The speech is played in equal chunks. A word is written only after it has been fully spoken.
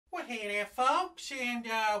Hey there, folks, and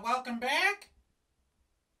welcome back.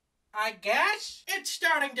 I guess it's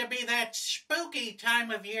starting to be that spooky time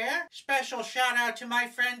of year. Special shout out to my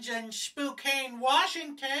friends in Spokane,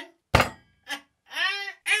 Washington.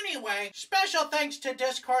 Anyway, special thanks to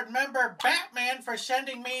Discord member Batman for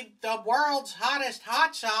sending me the world's hottest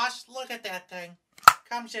hot sauce. Look at that thing.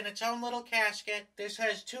 Comes in its own little casket. This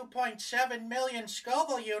has 2.7 million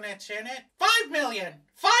Scolville units in it. 5 million!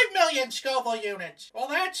 5 million Scolville units! Well,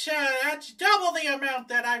 that's double the amount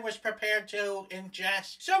that I was prepared to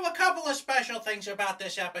ingest. So a couple of special things about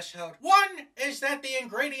this episode. One is that the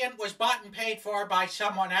ingredient was bought and paid for by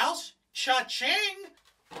someone else. Cha-ching!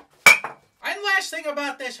 And last thing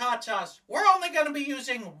about this hot sauce, we're only going to be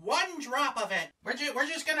using 1 drop of it. We're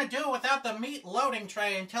just going to do it without the meat loading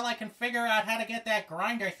tray until I can figure out how to get that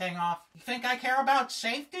grinder thing off. You think I care about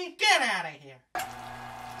safety? Get out of here.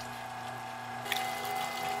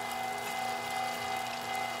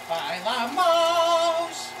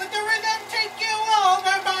 Bailamos, let the rhythm take you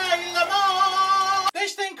over, bailamos.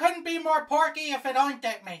 This thing couldn't be more porky if it oinked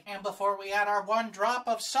at me. And before we add our 1 drop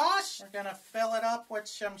of sauce, we're gonna fill it up with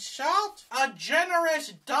some salt, a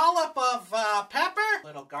generous dollop of pepper, a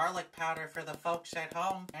little garlic powder for the folks at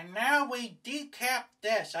home, and now we decap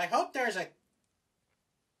this. I hope there's a...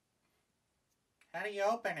 How do you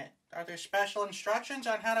open it? Are there special instructions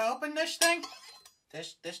on how to open this thing?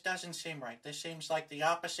 This doesn't seem right. This seems like the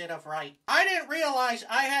opposite of right. I didn't realize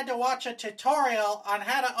I had to watch a tutorial on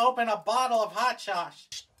how to open a bottle of hot sauce.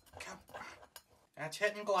 Come on. That's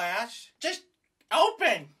hitting glass. Just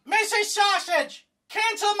open! Mrs. Sausage!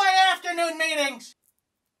 Cancel my afternoon meetings!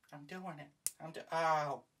 I'm doing it.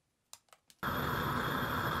 Oh.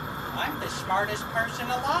 I'm the smartest person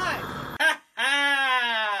alive. Ha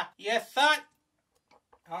ha! You thought...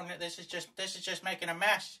 Oh, no, this is just making a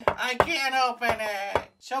mess. I can't open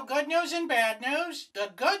it. So good news and bad news. The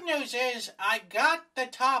good news is I got the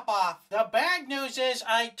top off. The bad news is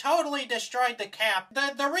I totally destroyed the cap.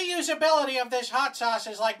 The reusability of this hot sauce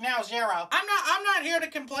is like now 0. I'm not here to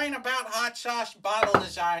complain about hot sauce bottle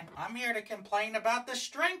design. I'm here to complain about the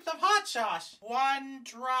strength of hot sauce. 1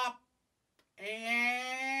 drop and...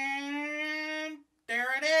 there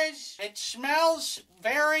it is. It smells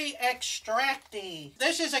very extracty.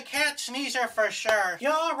 This is a cat sneezer for sure.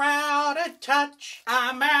 You're out of touch,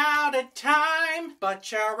 I'm out of time,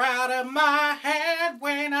 but you're out of my head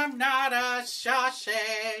when I'm not a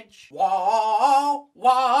sausage. Whoa,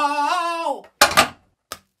 whoa.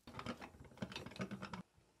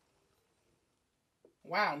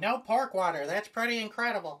 Wow, no pork water. That's pretty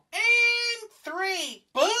incredible. 3,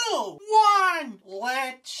 2, 1,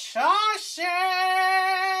 let's sausage!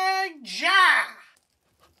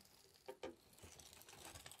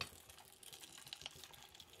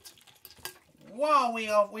 Whoa,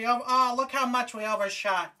 oh, look how much we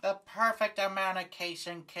overshot. The perfect amount of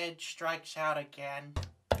casing kid strikes out again.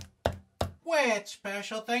 With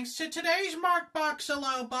special thanks to today's Mark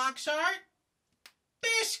Boxalo box art.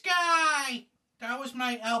 This guy! That was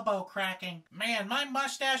my elbow cracking. Man, my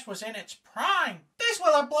mustache was in its prime. This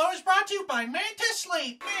Will It Blow is brought to you by Manta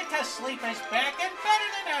Sleep. Manta Sleep is back and better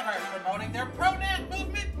than ever, promoting their pro-nap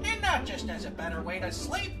movement, and not just as a better way to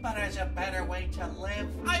sleep, but as a better way to live.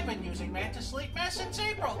 I've been using Manta Sleep masks since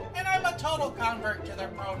April, and I'm a total convert to their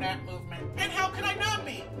pro-nap movement. And how could I not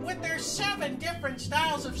be? With their 7 different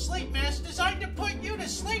styles of sleep masks designed to put you to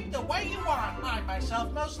sleep the way you want. I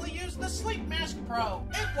myself mostly use the Sleep Mask Pro.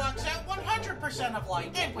 It blocks out 100% of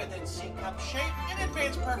light, and with its C-cup shape and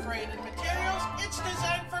advanced perforated materials, it's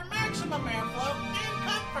designed for maximum airflow and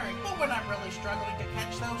comfort. But when I'm really struggling to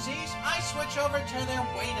catch those Z's, I switch over to their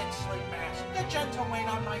weighted sleep mask. The gentle weight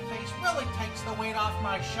on my face really takes the weight off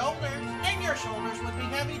my shoulders, and your shoulders would be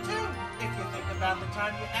heavy too, if you think about the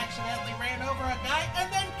time you accidentally ran over a guy and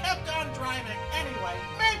then kept on driving. Anyway,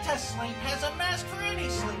 Manta Sleep has a mask for any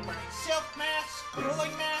sleeper. Silk mask,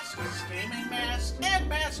 cooling mask, steaming mask, and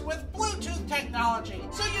mask with Bluetooth technology,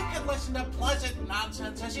 so you can listen to pleasant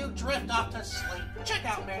nonsense as you drift off to sleep. Check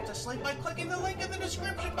out Manta Sleep by clicking the link in the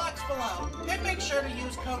description box below. And make sure to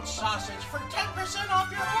use code SAUSAGE for 10%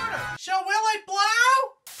 off your order. So will it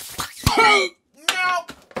blow? No.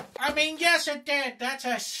 I mean, yes it did. That's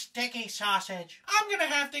a sticky sausage. I'm gonna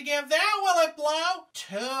have to give that Will It Blow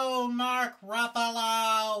 2 Mark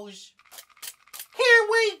Ruffalos. Here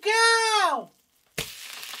we go!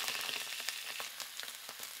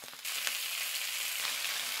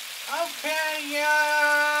 Okay,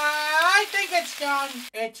 I think it's done.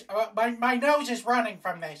 It's, my nose is running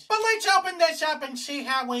from this. But let's open this up and see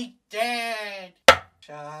how we did.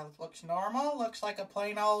 Looks normal. Looks like a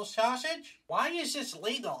plain old sausage. Why is this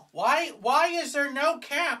legal? Why is there no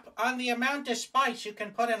cap on the amount of spice you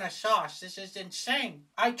can put in a sauce? This is insane.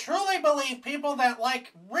 I truly believe people that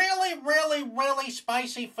like really, really, really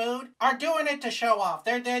spicy food are doing it to show off.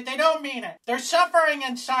 They don't mean it. They're suffering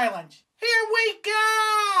in silence. Here we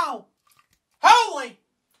go! Holy!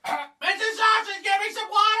 It's a sausage! Give me some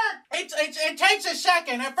water! It takes a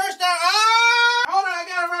second. At first, hold on, I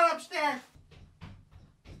gotta run upstairs.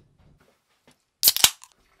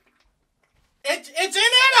 It's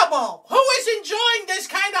inedible! Who is enjoying this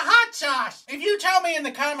kind of hot sauce? If you tell me in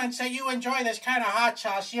the comments that you enjoy this kind of hot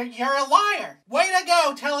sauce, you're a liar. Way to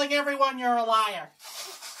go telling everyone you're a liar.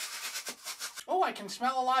 Oh, I can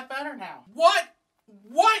smell a lot better now. What?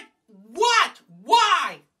 Why?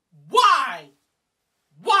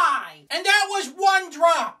 And that was one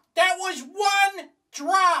drop. That was one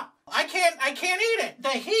drop. I can't eat it. The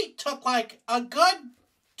heat took like a good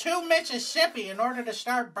 2 Mississippi in order to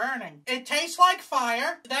start burning. It tastes like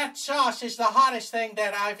fire. That sauce is the hottest thing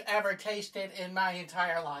that I've ever tasted in my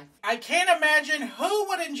entire life. I can't imagine who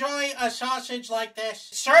would enjoy a sausage like this.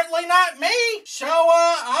 Certainly not me. So,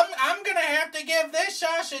 I'm gonna have to give this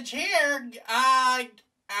sausage here,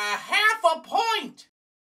 half a point.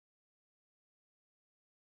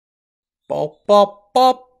 Bop, bop,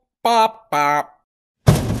 bop, bop, bop.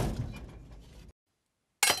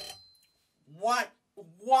 What?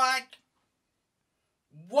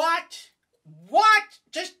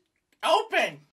 Just open.